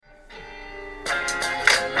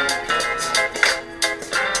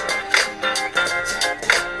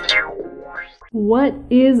What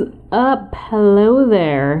is up? Hello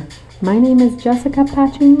there. My name is Jessica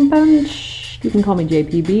Patching Bunch. You can call me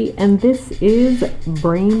JPB, and this is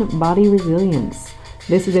Brain Body Resilience.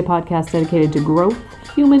 This is a podcast dedicated to growth,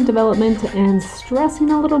 human development, and stressing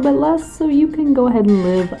a little bit less so you can go ahead and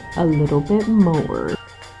live a little bit more.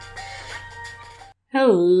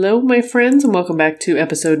 Hello, my friends, and welcome back to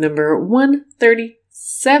episode number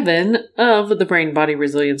 137 of the Brain Body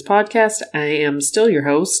Resilience podcast. I am still your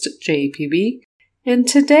host, JPB, and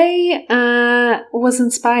today was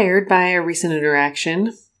inspired by a recent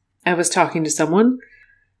interaction. I was talking to someone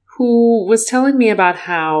who was telling me about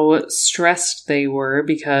how stressed they were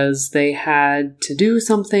because they had to do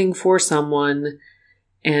something for someone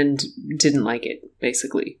and didn't like it,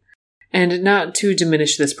 basically. And not to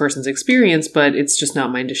diminish this person's experience, but it's just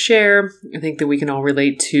not mine to share. I think that we can all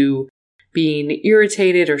relate to being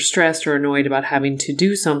irritated or stressed or annoyed about having to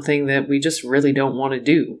do something that we just really don't want to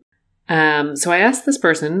do. So I asked this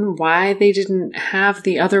person why they didn't have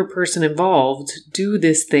the other person involved do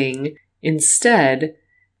this thing instead.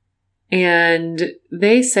 And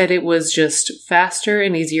they said it was just faster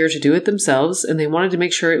and easier to do it themselves, and they wanted to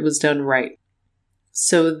make sure it was done right.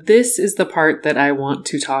 So this is the part that I want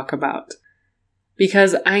to talk about,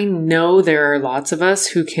 because I know there are lots of us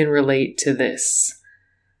who can relate to this.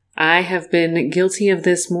 I have been guilty of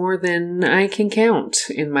this more than I can count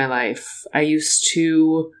in my life. I used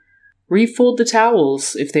to refold the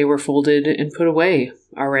towels if they were folded and put away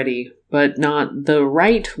already, but not the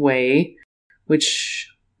right way, which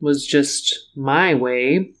was just my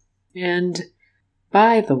way. And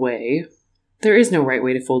by the way, there is no right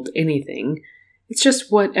way to fold anything. It's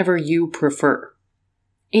just whatever you prefer.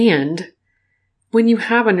 And when you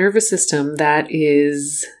have a nervous system that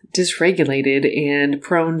is dysregulated and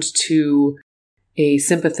prone to a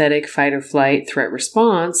sympathetic fight or flight threat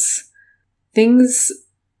response, things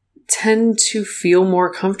tend to feel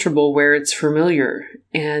more comfortable where it's familiar,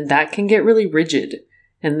 and that can get really rigid,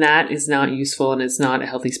 and that is not useful, and it's not a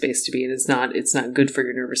healthy space to be in. It's not good for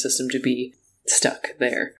your nervous system to be stuck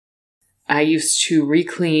there. I used to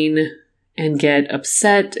re-clean and get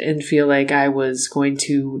upset and feel like I was going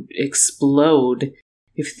to explode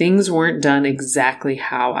if things weren't done exactly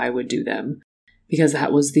how I would do them, because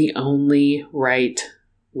that was the only right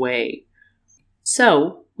way.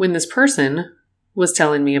 So when this person was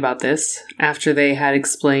telling me about this, after they had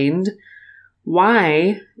explained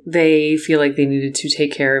why they feel like they needed to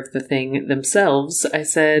take care of the thing themselves, I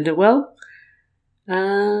said, well,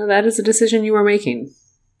 that is a decision you are making.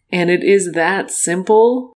 And it is that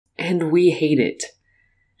simple. And we hate it.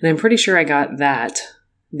 And I'm pretty sure I got that,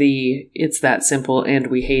 it's that simple and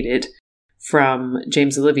we hate it, from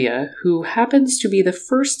James Olivia, who happens to be the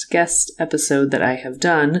first guest episode that I have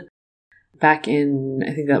done back in,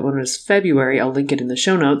 I think that one was February. I'll link it in the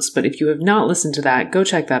show notes. But if you have not listened to that, go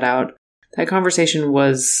check that out. That conversation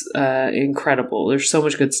was incredible. There's so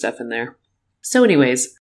much good stuff in there. So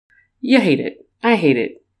anyways, you hate it. I hate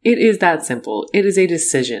it. It is that simple. It is a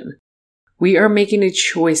decision. We are making a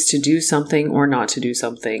choice to do something or not to do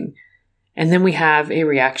something. And then we have a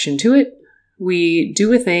reaction to it. We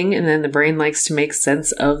do a thing, and then the brain likes to make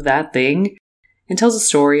sense of that thing and tells a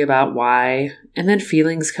story about why. And then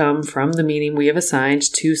feelings come from the meaning we have assigned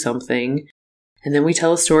to something. And then we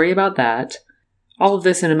tell a story about that. All of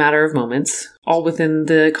this in a matter of moments, all within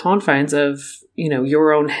the confines of,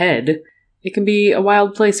 your own head. It can be a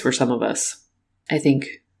wild place for some of us, I think.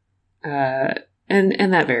 And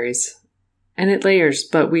that varies. And it layers,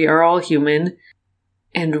 but we are all human.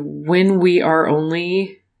 And when we are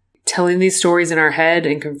only telling these stories in our head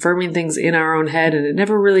and confirming things in our own head, and it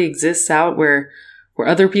never really exists out where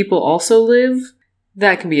other people also live,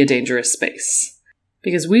 that can be a dangerous space.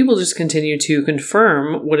 Because we will just continue to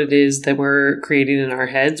confirm what it is that we're creating in our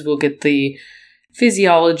heads. We'll get the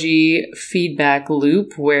physiology feedback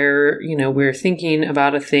loop where, we're thinking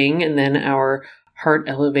about a thing and then our heart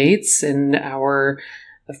elevates and our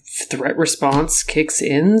threat response kicks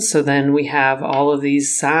in. So then we have all of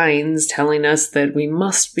these signs telling us that we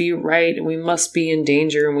must be right and we must be in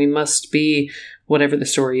danger and we must be whatever the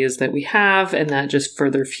story is that we have. And that just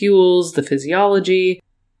further fuels the physiology.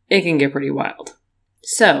 It can get pretty wild.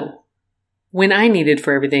 So when I needed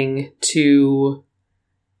for everything to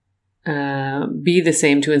be the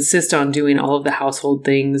same, to insist on doing all of the household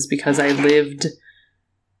things because I lived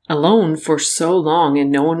alone for so long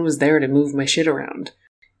and no one was there to move my shit around.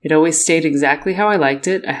 It always stayed exactly how I liked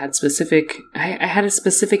it. I had a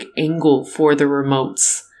specific angle for the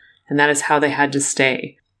remotes, and that is how they had to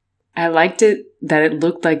stay. I liked it that it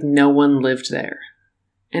looked like no one lived there.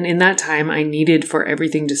 And in that time, I needed for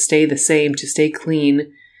everything to stay the same, to stay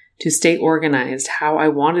clean, to stay organized how I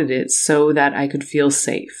wanted it so that I could feel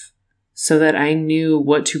safe, so that I knew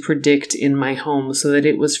what to predict in my home, so that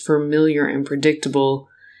it was familiar and predictable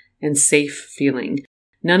and safe feeling.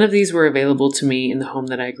 None of these were available to me in the home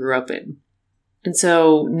that I grew up in. And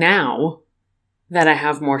so now that I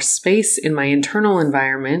have more space in my internal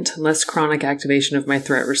environment, less chronic activation of my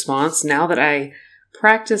threat response, now that I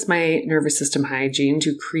practice my nervous system hygiene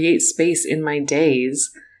to create space in my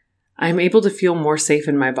days, I'm able to feel more safe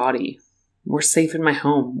in my body, more safe in my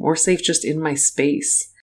home, more safe just in my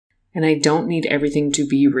space. And I don't need everything to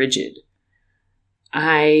be rigid.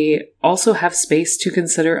 I also have space to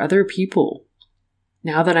consider other people.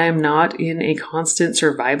 Now that I am not in a constant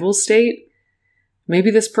survival state, maybe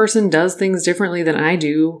this person does things differently than I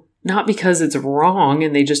do, not because it's wrong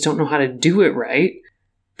and they just don't know how to do it right,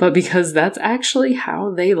 but because that's actually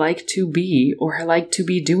how they like to be or like to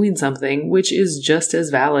be doing something, which is just as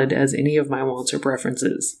valid as any of my wants or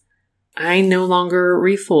preferences. I no longer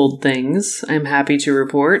refold things, I'm happy to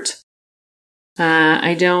report.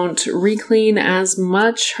 I don't re-clean as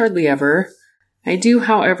much, hardly ever. I do,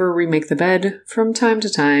 however, remake the bed from time to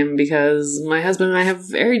time because my husband and I have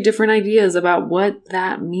very different ideas about what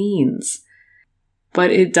that means. But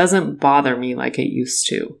it doesn't bother me like it used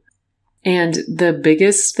to. And the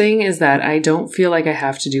biggest thing is that I don't feel like I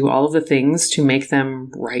have to do all of the things to make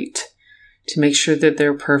them right, to make sure that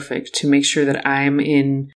they're perfect, to make sure that I'm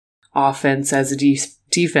in offense as a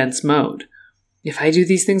defense mode. If I do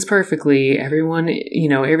these things perfectly,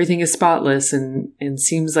 everything is spotless and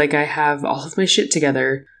seems like I have all of my shit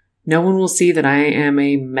together, no one will see that I am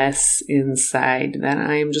a mess inside, that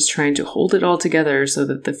I am just trying to hold it all together so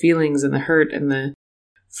that the feelings and the hurt and the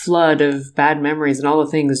flood of bad memories and all the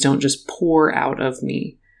things don't just pour out of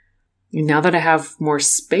me. And now that I have more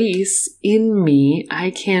space in me, I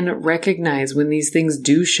can recognize when these things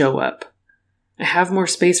do show up. I have more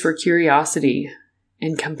space for curiosity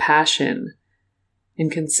and compassion and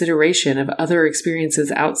consideration of other experiences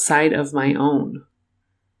outside of my own.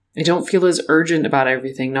 I don't feel as urgent about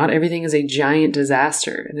everything. Not everything is a giant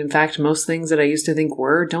disaster. And in fact, most things that I used to think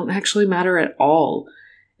were don't actually matter at all.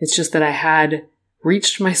 It's just that I had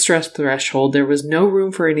reached my stress threshold. There was no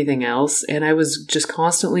room for anything else. And I was just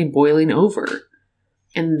constantly boiling over.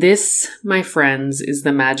 And this, my friends, is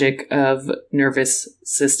the magic of nervous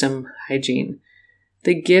system hygiene.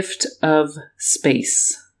 The gift of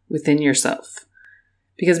space within yourself.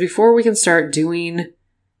 Because before we can start doing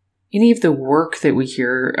any of the work that we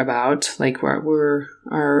hear about, like we're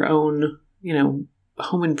our own,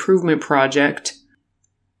 home improvement project,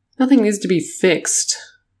 nothing needs to be fixed.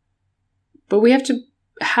 But we have to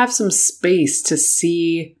have some space to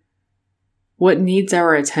see what needs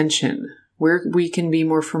our attention, where we can be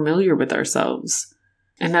more familiar with ourselves.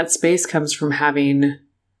 And that space comes from having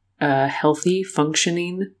a healthy,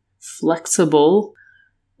 functioning, flexible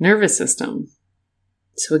nervous system.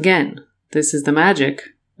 So again, this is the magic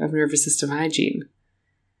of nervous system hygiene.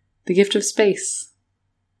 The gift of space.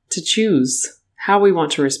 To choose how we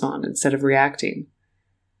want to respond instead of reacting.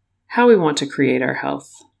 How we want to create our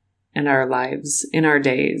health and our lives in our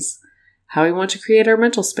days. How we want to create our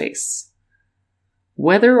mental space.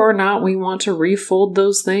 Whether or not we want to refold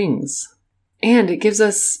those things. And it gives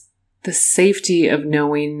us the safety of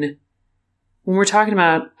knowing when we're talking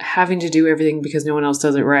about having to do everything because no one else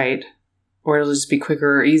does it right, or it'll just be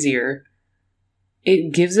quicker or easier,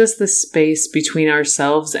 it gives us the space between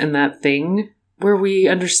ourselves and that thing where we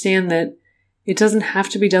understand that it doesn't have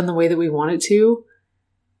to be done the way that we want it to,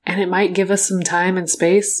 and it might give us some time and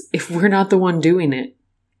space if we're not the one doing it.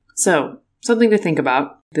 So, something to think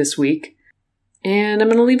about this week, and I'm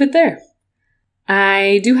going to leave it there.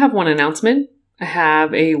 I do have one announcement. I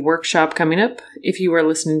have a workshop coming up. If you are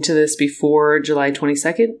listening to this before July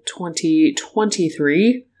 22nd,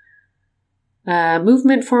 2023,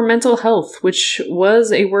 Movement for Mental Health, which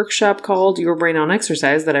was a workshop called Your Brain on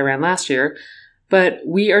Exercise that I ran last year. But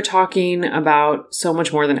we are talking about so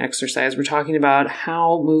much more than exercise. We're talking about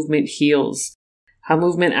how movement heals, how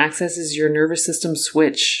movement accesses your nervous system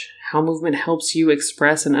switch, how movement helps you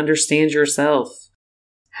express and understand yourself,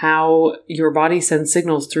 how your body sends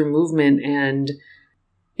signals through movement, and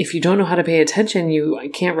if you don't know how to pay attention, you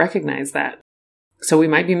can't recognize that. So we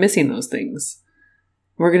might be missing those things.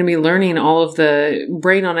 We're going to be learning all of the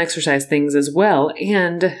brain on exercise things as well,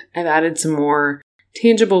 and I've added some more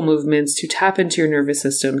tangible movements to tap into your nervous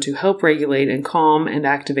system to help regulate and calm and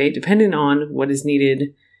activate depending on what is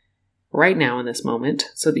needed right now in this moment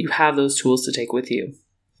so that you have those tools to take with you.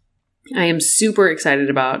 I am super excited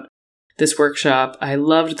about this workshop. I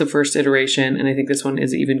loved the first iteration, and I think this one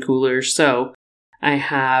is even cooler. So I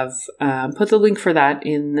have put the link for that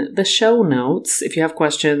in the show notes. If you have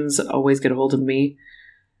questions, always get a hold of me.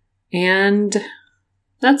 And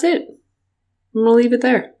that's it. I'm going to leave it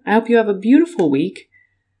there. I hope you have a beautiful week.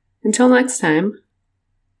 Until next time,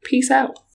 peace out.